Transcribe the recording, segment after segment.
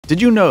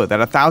Did you know that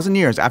 1,000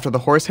 years after the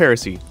Horus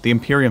Heresy, the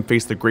Imperium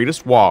faced the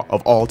greatest waaagh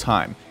of all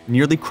time,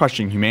 nearly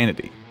crushing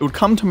humanity? It would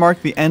come to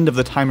mark the end of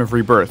the time of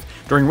rebirth,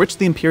 during which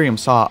the Imperium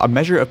saw a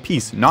measure of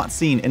peace not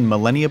seen in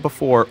millennia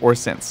before or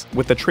since.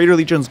 With the traitor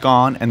legions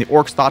gone and the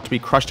Orks thought to be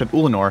crushed at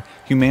Ulanor,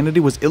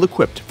 humanity was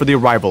ill-equipped for the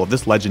arrival of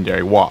this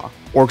legendary waaagh.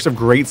 Orks of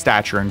great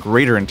stature and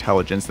greater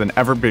intelligence than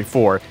ever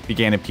before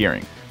began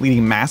appearing,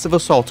 leading massive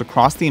assaults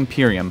across the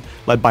Imperium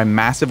led by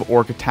massive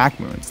Ork attack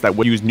moons that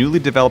would use newly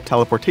developed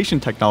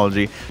teleportation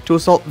technology to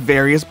assault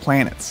various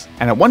planets.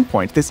 And at one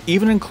point, this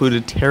even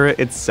included Terra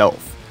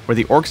itself, where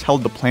the Orks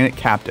held the planet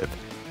captive,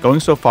 going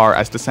so far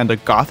as to send a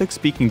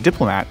Gothic-speaking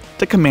diplomat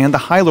to command the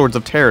High Lords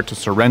of Terra to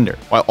surrender.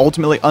 While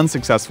ultimately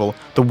unsuccessful,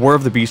 the War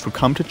of the Beast would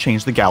come to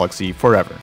change the galaxy forever.